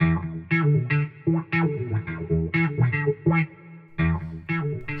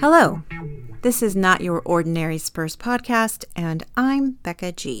Hello, this is Not Your Ordinary Spurs podcast, and I'm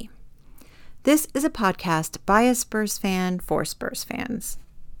Becca G. This is a podcast by a Spurs fan for Spurs fans.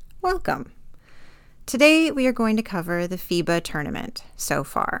 Welcome. Today we are going to cover the FIBA tournament so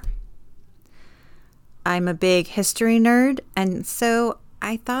far. I'm a big history nerd, and so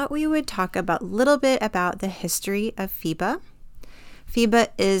I thought we would talk a little bit about the history of FIBA. FIBA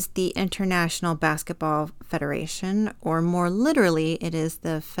is the International Basketball Federation, or more literally, it is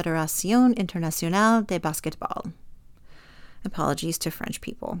the Fédération Internationale de Basketball. Apologies to French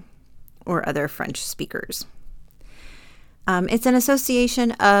people or other French speakers. It's an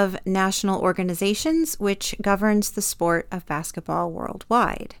association of national organizations which governs the sport of basketball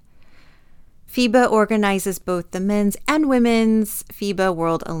worldwide. FIBA organizes both the men's and women's FIBA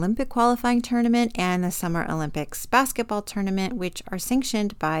World Olympic Qualifying Tournament and the Summer Olympics Basketball Tournament, which are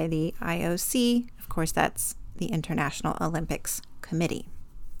sanctioned by the IOC. Of course, that's the International Olympics Committee.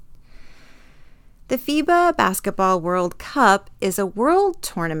 The FIBA Basketball World Cup is a world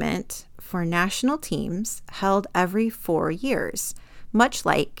tournament for national teams held every 4 years, much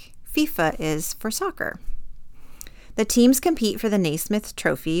like FIFA is for soccer. The teams compete for the Naismith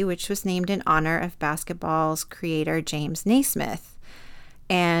Trophy, which was named in honor of basketball's creator, James Naismith.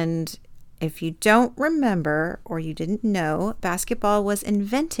 And if you don't remember or you didn't know, basketball was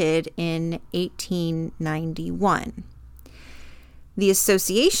invented in 1891. The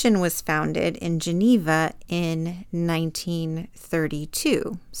association was founded in Geneva in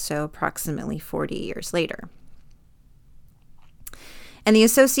 1932, so approximately 40 years later. And the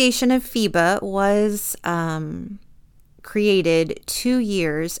Association of FIBA was created 2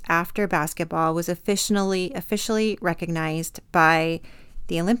 years after basketball was officially recognized by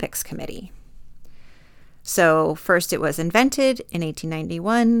the Olympics Committee. So first it was invented in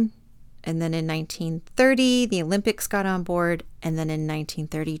 1891, and then in 1930 the Olympics got on board, and then in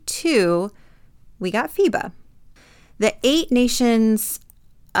 1932 we got FIBA. The 8 nations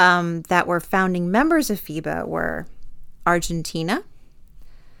that were founding members of FIBA were Argentina,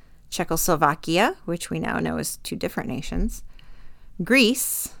 Czechoslovakia, which we now know is 2 different nations,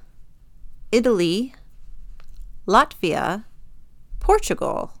 Greece, Italy, Latvia,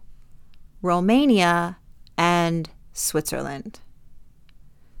 Portugal, Romania, and Switzerland.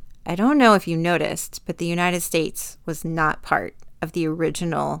 I don't know if you noticed, but the United States was not part of the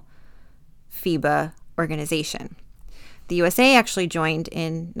original FIBA organization. The USA actually joined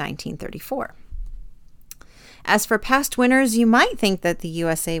in 1934. As for past winners, you might think that the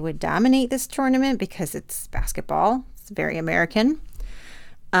USA would dominate this tournament because it's basketball. It's very American.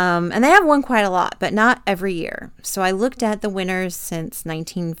 And they have won quite a lot, but not every year. So I looked at the winners since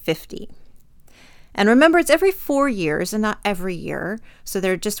 1950. And remember, it's every 4 years and not every year. So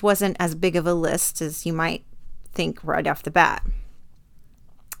there just wasn't as big of a list as you might think right off the bat.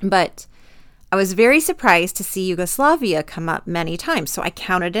 But I was very surprised to see Yugoslavia come up many times. So I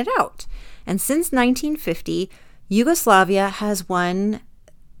counted it out. And since 1950, Yugoslavia has won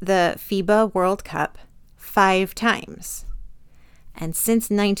the FIBA World Cup 5 times. And since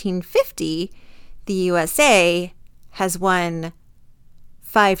 1950, the USA has won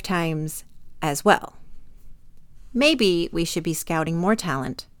 5 times as well. Maybe we should be scouting more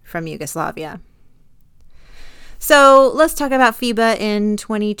talent from Yugoslavia. So let's talk about FIBA in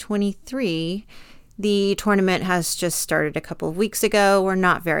 2023. The tournament has just started a couple of weeks ago. We're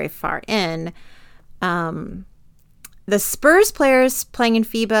not very far in. The Spurs players playing in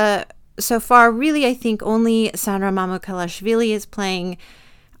FIBA so far, really, I think only Sandro Mamukelashvili is playing.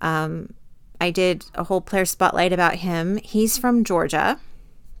 I did a whole player spotlight about him. He's from Georgia.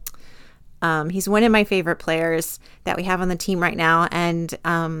 He's one of my favorite players that we have on the team right now. And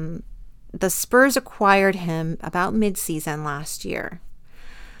the Spurs acquired him about mid-season last year.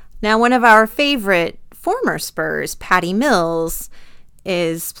 Now, one of our favorite former Spurs, Patty Mills,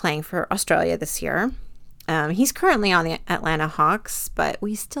 is playing for Australia this year. He's currently on the Atlanta Hawks, but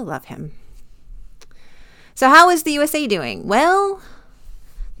we still love him. So how is the USA doing? Well,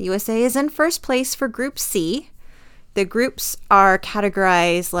 the USA is in first place for Group C. The groups are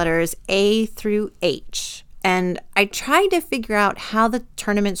categorized letters A through H. And I tried to figure out how the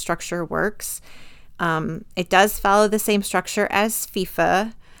tournament structure works. It does follow the same structure as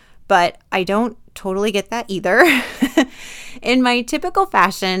FIFA, but I don't totally get that either. In my typical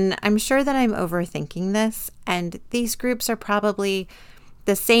fashion, I'm sure that I'm overthinking this, and these groups are probably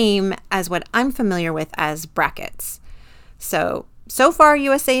the same as what I'm familiar with as brackets. So far,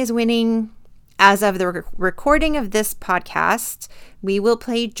 USA is winning. As of the recording of this podcast, we will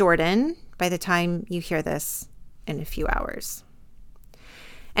play Jordan by the time you hear this in a few hours.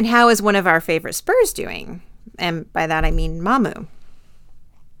 And how is one of our favorite Spurs doing? And by that I mean Mamu.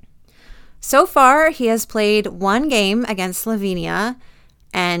 So far, he has played one game against Slovenia,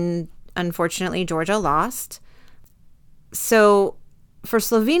 and unfortunately, Georgia lost. So for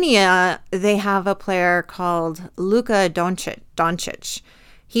Slovenia, they have a player called Luka Doncic.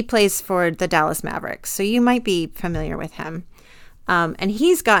 He plays for the Dallas Mavericks, so you might be familiar with him. And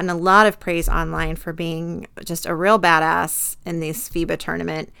he's gotten a lot of praise online for being just a real badass in this FIBA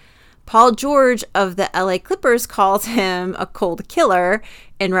tournament. Paul George of the LA Clippers calls him a cold killer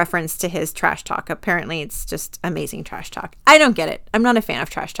in reference to his trash talk. Apparently, it's just amazing trash talk. I don't get it. I'm not a fan of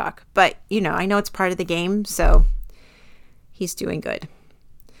trash talk, but I know it's part of the game, so he's doing good.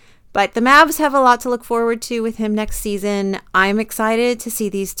 But the Mavs have a lot to look forward to with him next season. I'm excited to see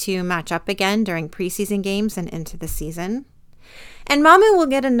these two match up again during preseason games and into the season. And Mamu will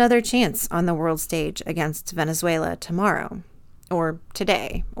get another chance on the world stage against Venezuela tomorrow, or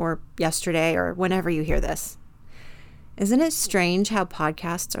today, or yesterday, or whenever you hear this. Isn't it strange how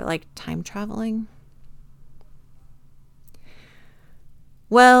podcasts are like time traveling?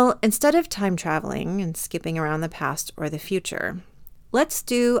 Well, instead of time traveling and skipping around the past or the future, let's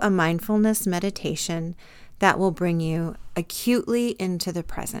do a mindfulness meditation that will bring you acutely into the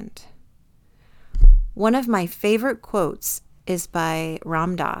present. One of my favorite quotes is by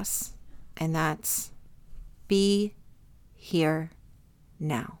Ram Dass, and that's, "Be here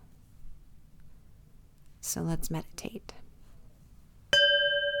now." So let's meditate.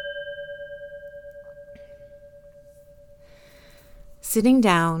 Sitting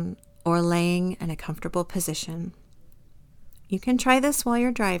down or laying in a comfortable position. You can try this while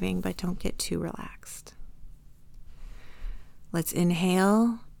you're driving, but don't get too relaxed. Let's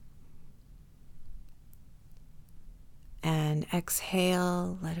inhale and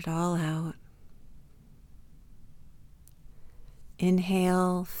exhale, let it all out.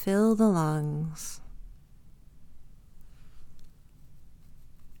 Inhale, fill the lungs.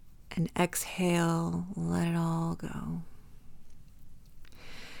 And exhale, let it all go.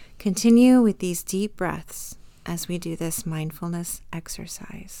 Continue with these deep breaths as we do this mindfulness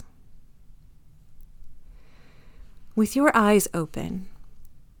exercise. With your eyes open,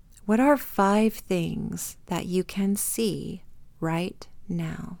 what are 5 things that you can see right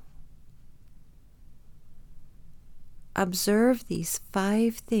now? Observe these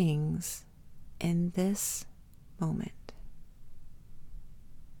 5 things in this moment.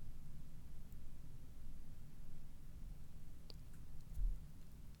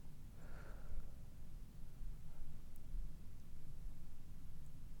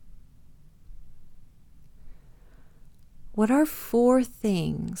 What are 4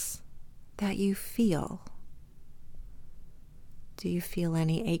 things that you feel? Do you feel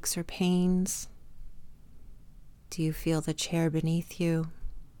any aches or pains? Do you feel the chair beneath you?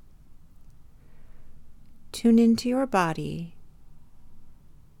 Tune into your body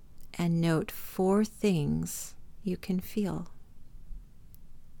and note 4 things you can feel.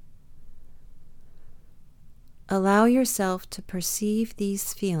 Allow yourself to perceive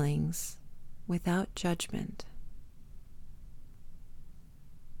these feelings without judgment.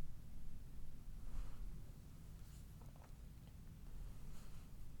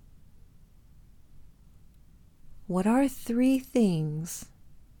 What are 3 things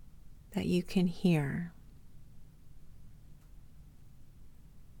that you can hear?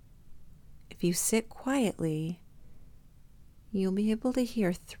 If you sit quietly, you'll be able to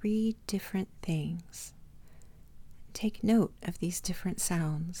hear 3 different things. Take note of these different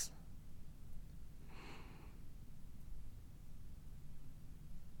sounds.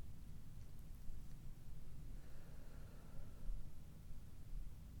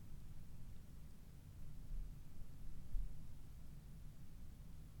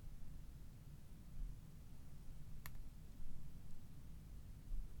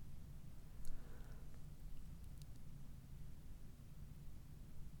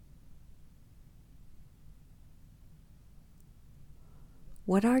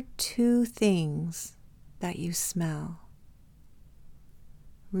 What are 2 things that you smell?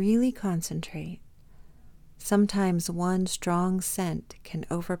 Really concentrate. Sometimes one strong scent can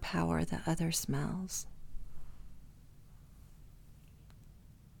overpower the other smells.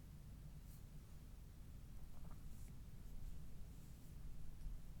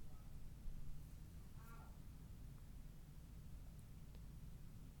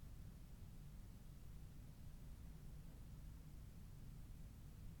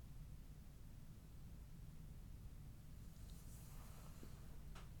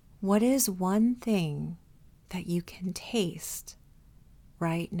 What is one thing that you can taste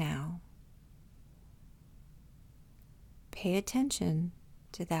right now? Pay attention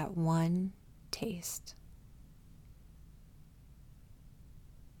to that one taste.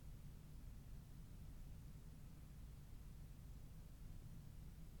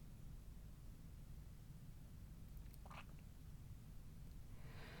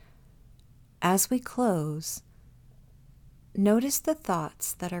 as we close, notice the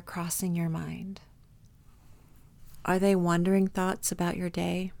thoughts that are crossing your mind. Are they wondering thoughts about your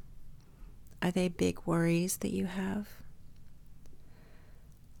day? Are they big worries that you have?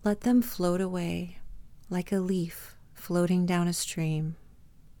 Let them float away like a leaf floating down a stream.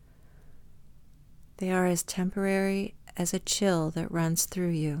 They are as temporary as a chill that runs through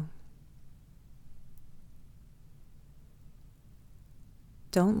you.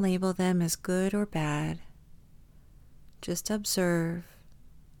 Don't label them as good or bad. Just observe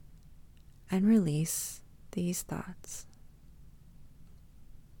and release these thoughts.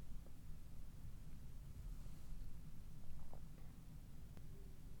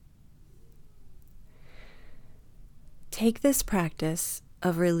 Take this practice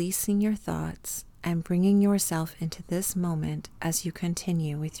of releasing your thoughts and bringing yourself into this moment as you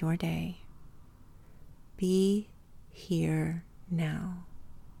continue with your day. Be here now.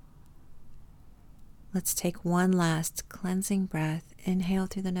 Let's take one last cleansing breath. Inhale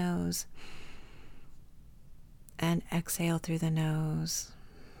through the nose and exhale through the nose.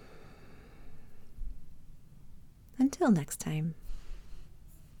 Until next time.